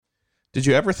Did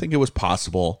you ever think it was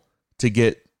possible to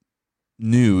get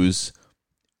news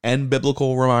and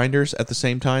biblical reminders at the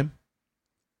same time?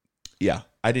 Yeah,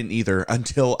 I didn't either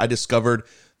until I discovered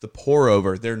the Pour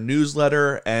Over, their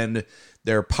newsletter and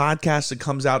their podcast that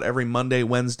comes out every Monday,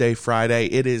 Wednesday, Friday.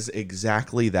 It is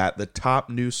exactly that. The top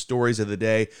news stories of the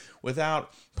day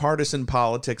without partisan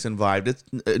politics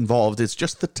involved. It's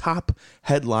just the top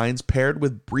headlines paired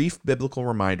with brief biblical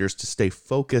reminders to stay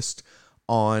focused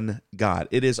on God.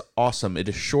 It is awesome. It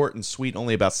is short and sweet,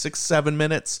 only about 6-7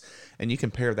 minutes. And you can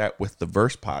pair that with the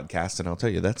Verse podcast, and I'll tell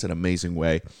you, that's an amazing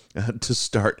way to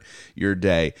start your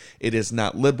day. It is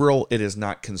not liberal. It is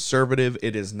not conservative.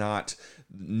 It is not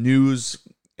news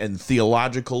and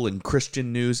theological and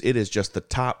Christian news. It is just the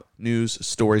top news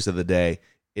stories of the day.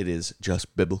 It is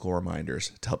just biblical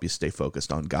reminders to help you stay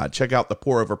focused on God. Check out the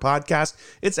Pour Over podcast.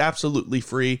 It's absolutely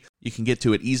free. You can get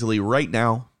to it easily right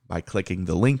now by clicking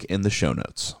the link in the show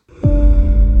notes.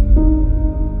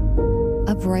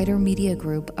 A Brighter Media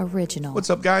Group original. What's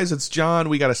up, guys? It's John.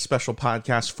 We got a special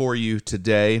podcast for you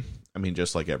today. I mean,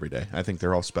 just like every day. I think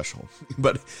they're all special.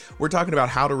 But we're talking about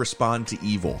how to respond to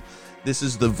evil. This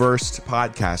is the Versed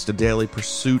podcast, a daily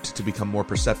pursuit to become more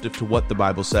perceptive to what the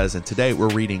Bible says. And today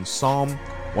we're reading Psalm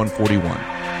 141.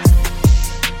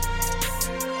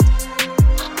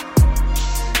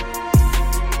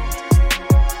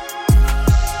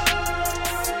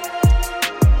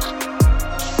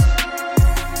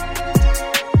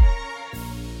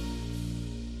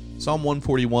 Psalm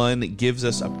 141 gives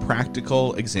us a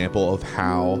practical example of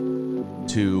how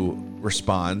to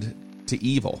respond to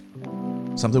evil.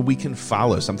 Something we can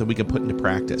follow, something we can put into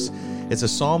practice. It's a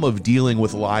psalm of dealing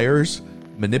with liars,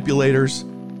 manipulators,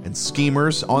 and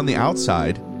schemers on the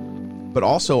outside, but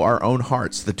also our own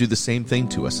hearts that do the same thing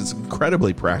to us. It's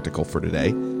incredibly practical for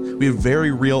today. We have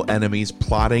very real enemies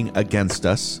plotting against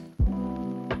us.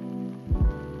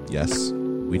 Yes,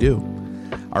 we do.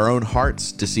 Our own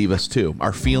hearts deceive us too.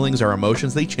 Our feelings, our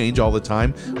emotions, they change all the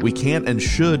time. We can't and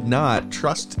should not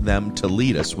trust them to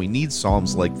lead us. We need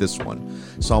psalms like this one,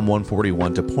 Psalm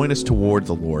 141, to point us toward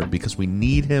the Lord because we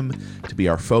need him to be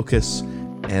our focus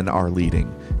and our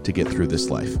leading to get through this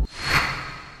life.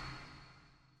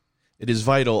 It is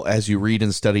vital as you read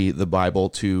and study the Bible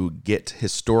to get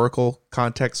historical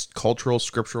context, cultural,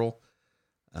 scriptural,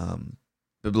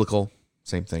 biblical,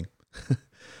 same thing.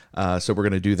 So we're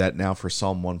going to do that now for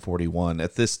Psalm 141.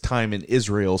 At this time in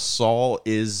Israel, Saul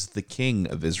is the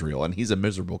king of Israel, and he's a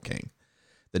miserable king.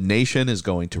 The nation is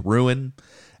going to ruin.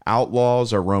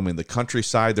 Outlaws are roaming the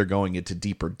countryside. They're going into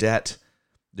deeper debt.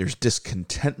 There's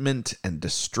discontentment and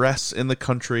distress in the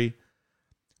country.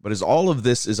 But as all of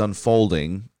this is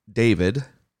unfolding, David,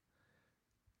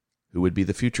 who would be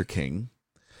the future king,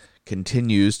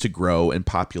 continues to grow in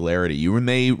popularity. You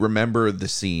may remember the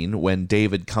scene when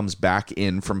David comes back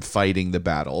in from fighting the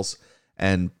battles,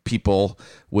 and people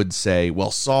would say,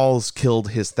 well, Saul's killed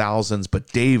his thousands,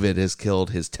 but David has killed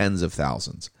his tens of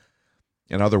thousands.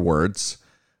 In other words,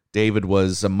 David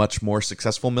was a much more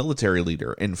successful military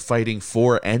leader in fighting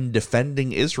for and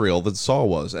defending Israel than Saul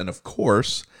was. And of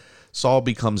course, Saul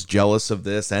becomes jealous of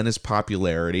this and his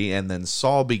popularity, and then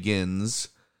Saul begins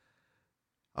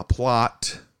a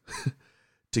plot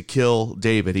to kill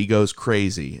David. He goes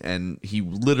crazy, and he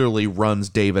literally runs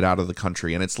David out of the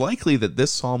country. And it's likely that this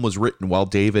psalm was written while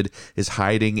David is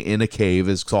hiding in a cave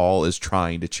as Saul is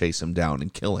trying to chase him down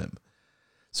and kill him.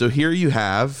 So here you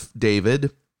have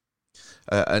David,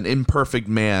 an imperfect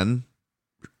man,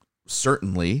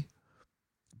 certainly,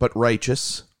 but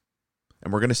righteous.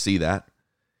 And we're going to see that.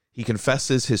 He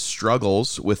confesses his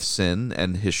struggles with sin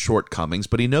and his shortcomings,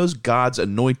 but he knows God's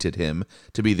anointed him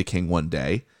to be the king one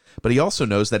day. But he also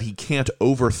knows that he can't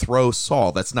overthrow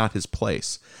Saul. That's not his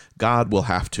place. God will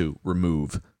have to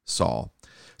remove Saul.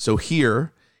 So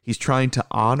here, he's trying to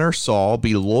honor Saul,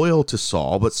 be loyal to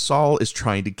Saul, but Saul is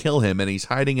trying to kill him, and he's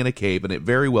hiding in a cave, and it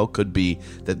very well could be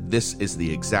that this is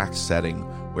the exact setting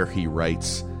where he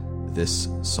writes this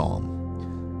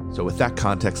psalm. So with that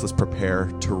context, let's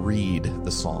prepare to read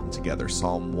the psalm together.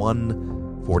 Psalm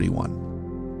 141.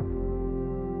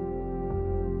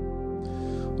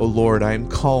 O Lord, I am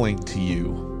calling to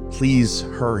you. Please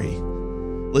hurry.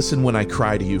 Listen when I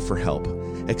cry to you for help.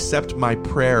 Accept my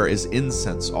prayer as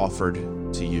incense offered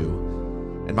to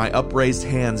you, and my upraised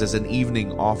hands as an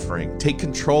evening offering. Take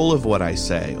control of what I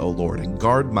say, O Lord, and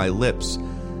guard my lips.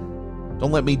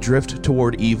 Don't let me drift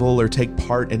toward evil or take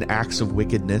part in acts of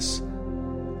wickedness.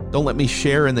 Don't let me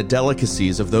share in the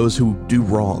delicacies of those who do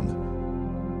wrong.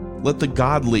 Let the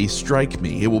godly strike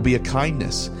me. It will be a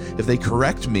kindness. If they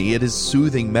correct me, it is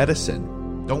soothing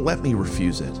medicine. Don't let me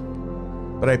refuse it.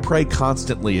 But I pray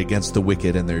constantly against the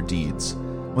wicked and their deeds.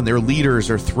 When their leaders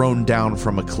are thrown down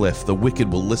from a cliff, the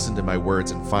wicked will listen to my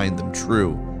words and find them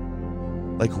true.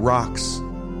 Like rocks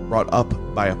brought up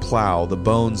by a plow, the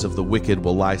bones of the wicked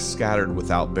will lie scattered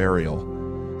without burial.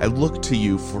 I look to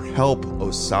you for help, O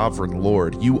sovereign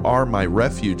Lord. You are my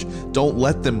refuge. Don't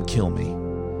let them kill me.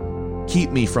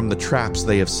 Keep me from the traps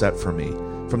they have set for me,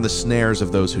 from the snares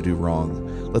of those who do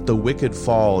wrong. Let the wicked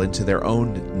fall into their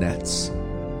own nets,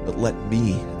 but let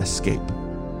me escape.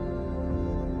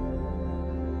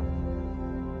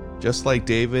 Just like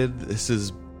David, this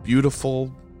is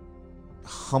beautiful,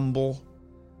 humble,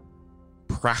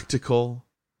 practical,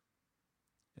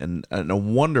 and a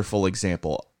wonderful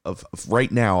example of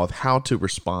right now of how to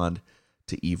respond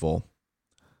to evil.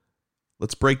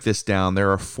 Let's break this down.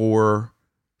 There are 4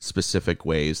 specific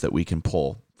ways that we can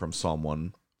pull from Psalm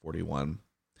 141.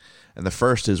 And the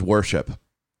first is worship.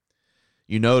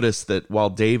 You notice that while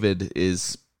David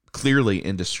is clearly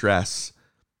in distress,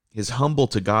 his humble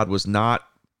to God was not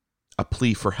a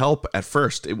plea for help at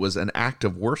first. It was an act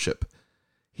of worship.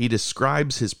 He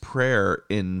describes his prayer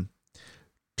in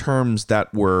terms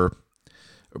that were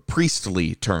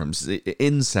priestly terms,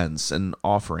 incense and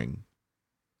offering.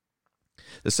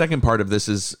 The second part of this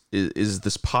is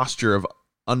this posture of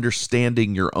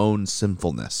understanding your own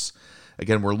sinfulness.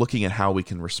 Again, we're looking at how we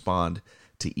can respond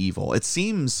to evil. It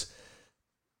seems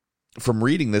from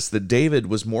reading this that David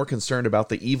was more concerned about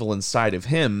the evil inside of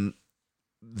him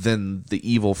than the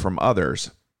evil from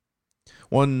others.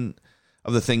 One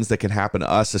of the things that can happen to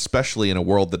us, especially in a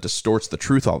world that distorts the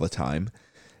truth all the time,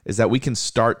 is that we can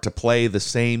start to play the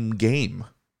same game.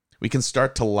 We can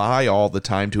start to lie all the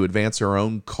time to advance our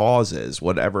own causes,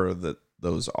 whatever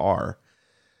those are.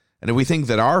 And if we think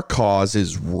that our cause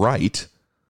is right,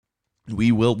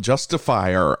 we will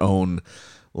justify our own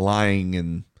lying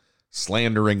and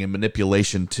slandering and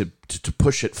manipulation to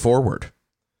push it forward.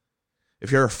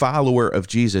 If you're a follower of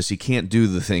Jesus, you can't do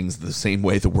the things the same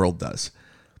way the world does.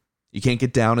 You can't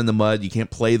get down in the mud. You can't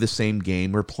play the same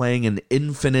game. We're playing an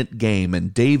infinite game,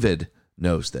 and David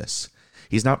knows this.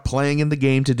 He's not playing in the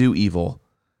game to do evil,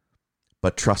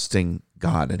 but trusting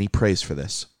God, and he prays for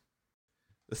this.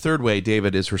 The third way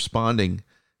David is responding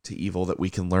to evil that we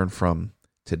can learn from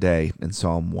today in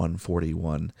Psalm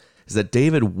 141 is that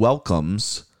David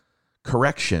welcomes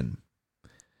correction.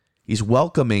 He's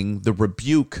welcoming the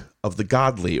rebuke of the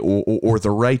godly or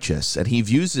the righteous, and he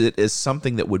views it as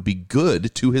something that would be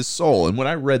good to his soul. And when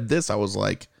I read this, I was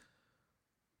like,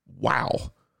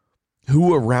 wow,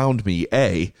 who around me,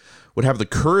 A, would have the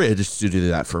courage to do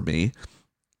that for me?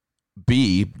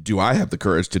 B, do I have the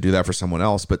courage to do that for someone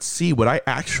else? But C, would I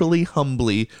actually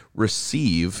humbly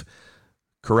receive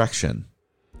correction?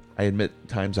 I admit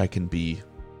times I can be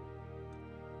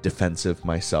defensive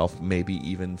myself, maybe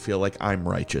even feel like I'm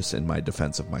righteous in my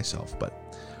defense of myself,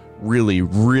 but really,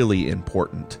 really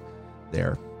important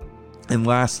there. And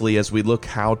lastly, as we look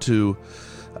how to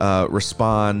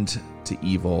respond to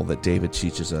evil, that David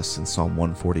teaches us in Psalm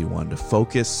 141 to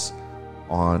focus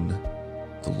on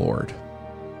the Lord.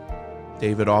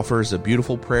 David offers a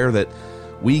beautiful prayer that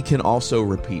we can also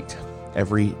repeat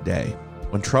every day.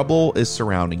 When trouble is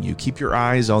surrounding you, keep your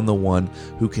eyes on the one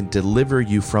who can deliver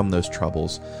you from those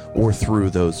troubles or through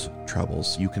those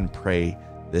troubles. You can pray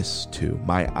this too.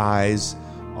 My eyes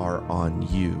are on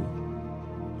you.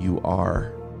 You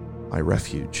are my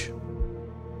refuge.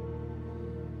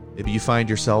 Maybe you find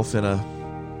yourself in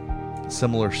a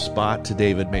similar spot to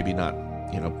David, maybe not,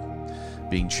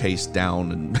 being chased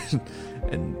down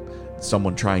and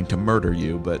someone trying to murder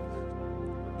you, but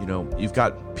you've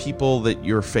got people that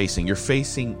you're facing. You're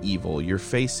facing evil. You're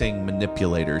facing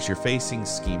manipulators. You're facing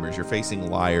schemers. You're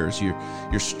facing liars.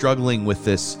 You're struggling with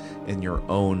this in your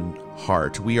own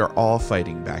heart. We are all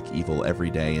fighting back evil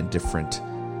every day in different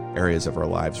areas of our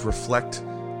lives. Reflect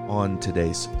on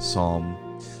today's psalm.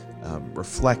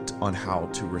 Reflect on how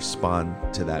to respond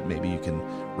to that. Maybe you can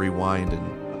rewind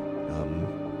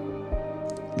and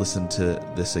listen to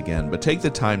this again, but take the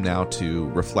time now to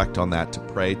reflect on that, to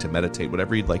pray, to meditate,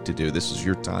 whatever you'd like to do. This is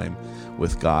your time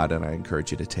with God, and I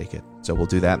encourage you to take it. So we'll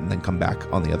do that and then come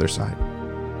back on the other side.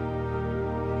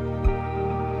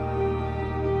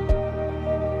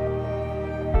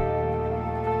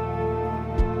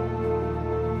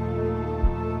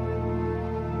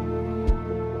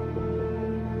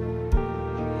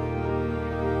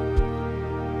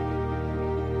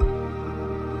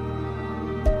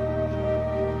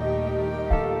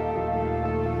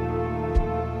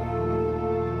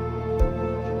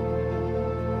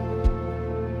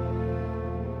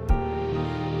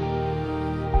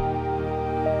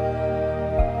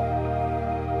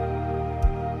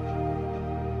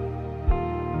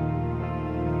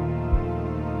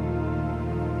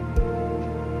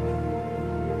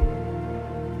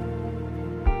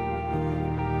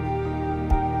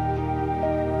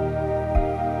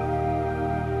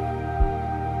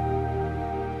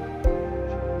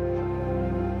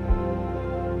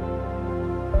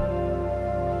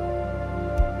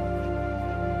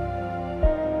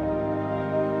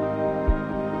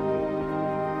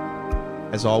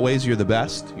 As always, you're the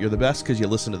best. You're the best because you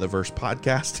listen to the Verse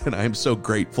podcast, and I'm so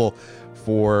grateful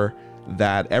for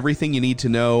that. Everything you need to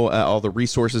know, all the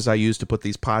resources I use to put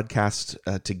these podcasts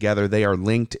together, they are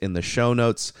linked in the show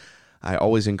notes. I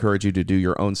always encourage you to do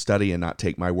your own study and not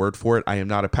take my word for it. I am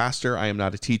not a pastor. I am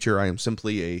not a teacher. I am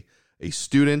simply a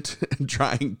student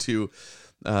trying to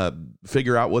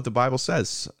figure out what the Bible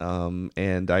says.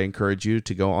 And I encourage you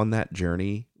to go on that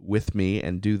journey with me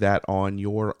and do that on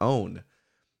your own.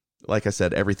 Like I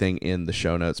said, everything in the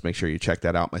show notes. Make sure you check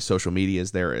that out. My social media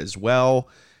is there as well.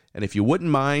 And if you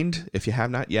wouldn't mind, if you have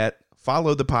not yet,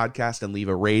 follow the podcast and leave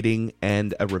a rating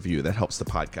and a review. That helps the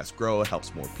podcast grow. It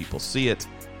helps more people see it,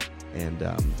 and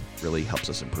really helps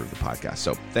us improve the podcast.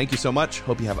 So thank you so much.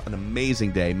 Hope you have an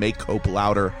amazing day. Make hope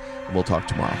louder, and we'll talk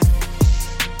tomorrow.